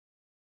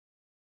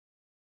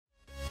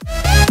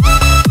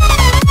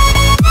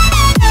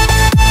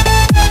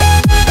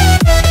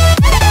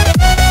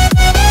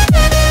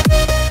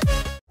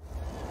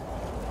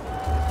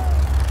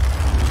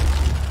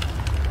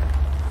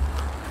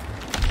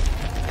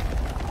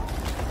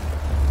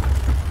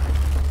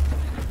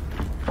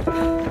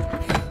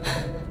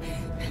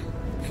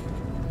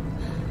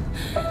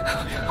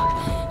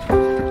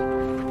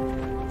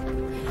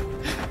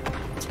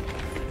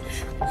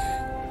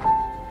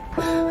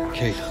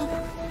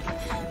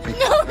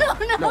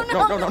No.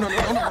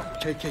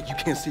 Kate, you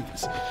can't see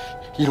this.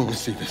 You don't want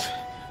to see this.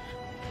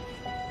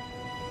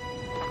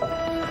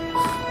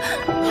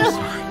 I'm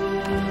sorry.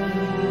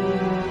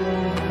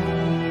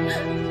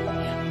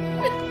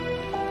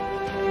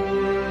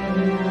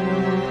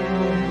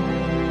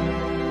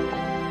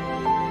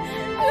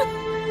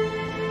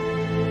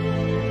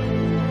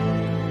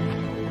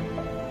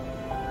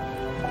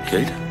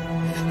 Kate?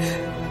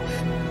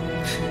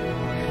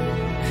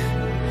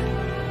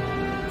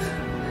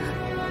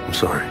 I'm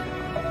sorry.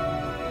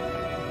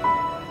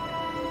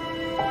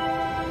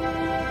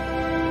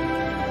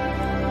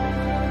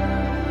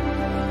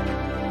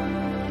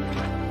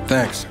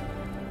 Thanks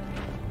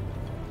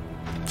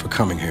for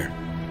coming here.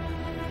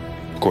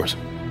 Of course.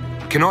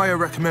 Can I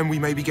recommend we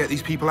maybe get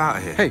these people out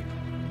of here? Hey,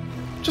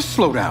 just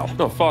slow down.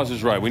 No, Foz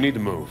is right. We need to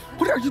move.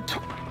 What are you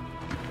talking?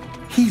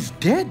 He's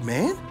dead,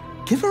 man.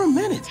 Give her a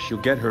minute. She'll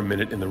get her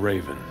minute in the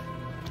Raven.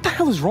 What the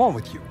hell is wrong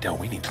with you? Del,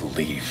 we need to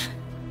leave.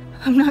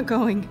 I'm not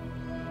going.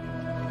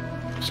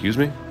 Excuse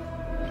me?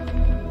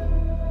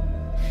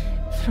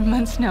 For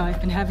months now,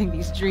 I've been having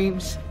these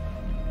dreams.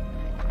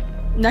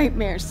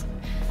 Nightmares.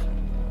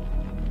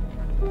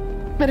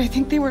 But I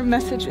think they were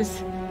messages.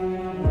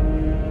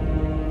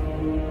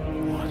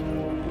 What?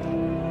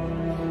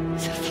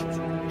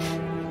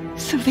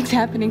 Something's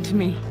happening to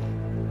me.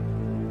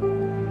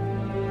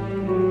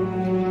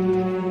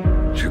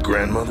 It's your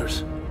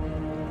grandmother's?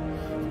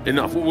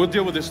 Enough. We'll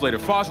deal with this later.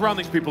 Foz, round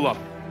these people up.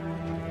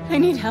 I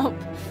need help.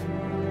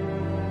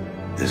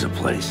 There's a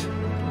place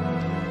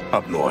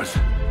up north.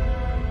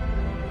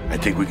 I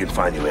think we can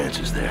find you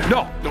answers there.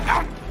 No.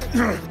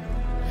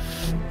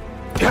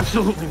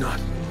 Absolutely not.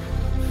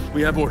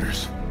 We have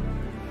orders.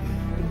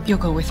 You'll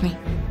go with me.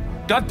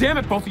 God damn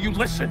it, both of you,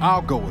 listen.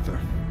 I'll go with her.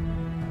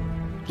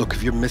 Look,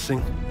 if you're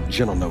missing,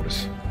 Jen will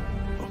notice.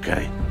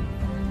 Okay.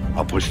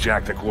 I'll push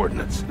Jack the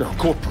coordinates. No,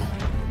 Corporal.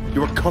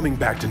 You're coming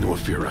back to New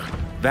Afira.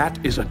 That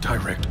is a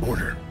direct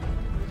order.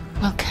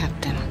 Well,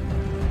 Captain,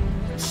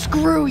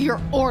 screw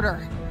your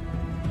order.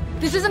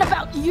 This isn't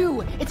about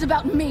you. It's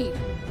about me.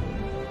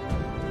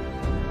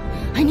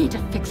 I need to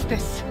fix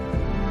this.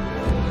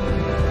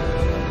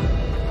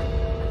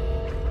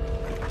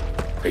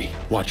 Hey,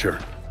 watch her.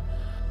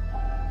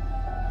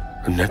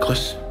 Her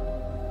necklace?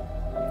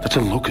 That's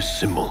a locust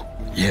symbol.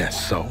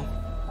 Yes, so?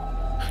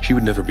 She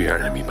would never be our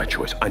enemy by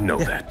choice. I know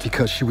that.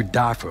 Because she would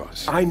die for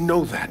us. I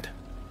know that.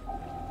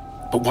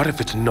 But what if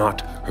it's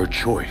not her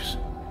choice?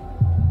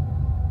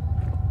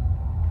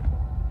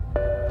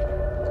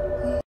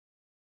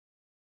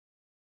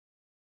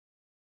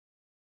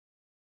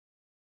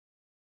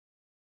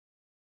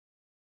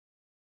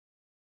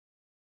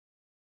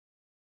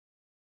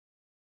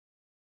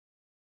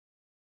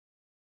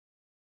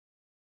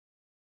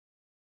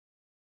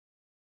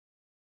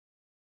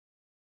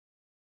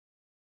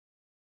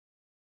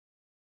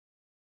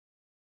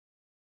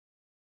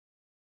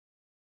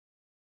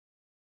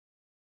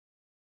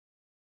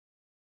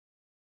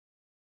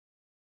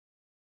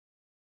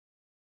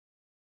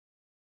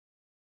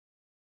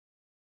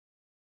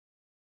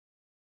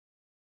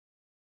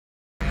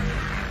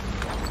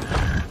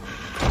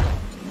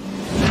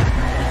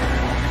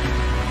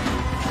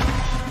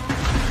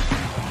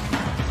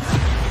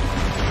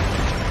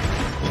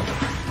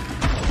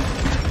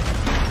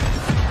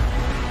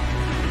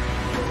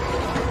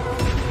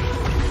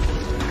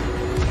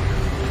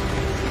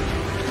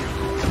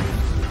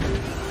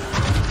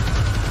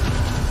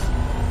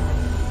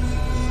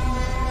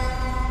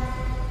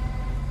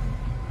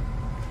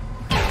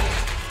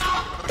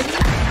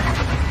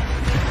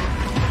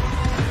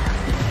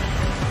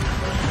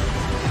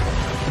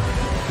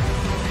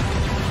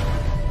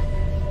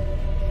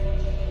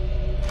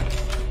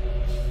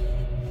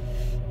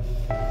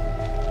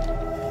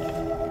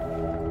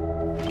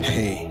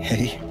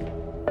 Hey,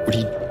 what are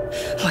you...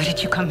 Why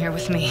did you come here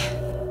with me?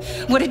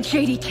 What did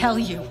JD tell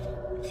you?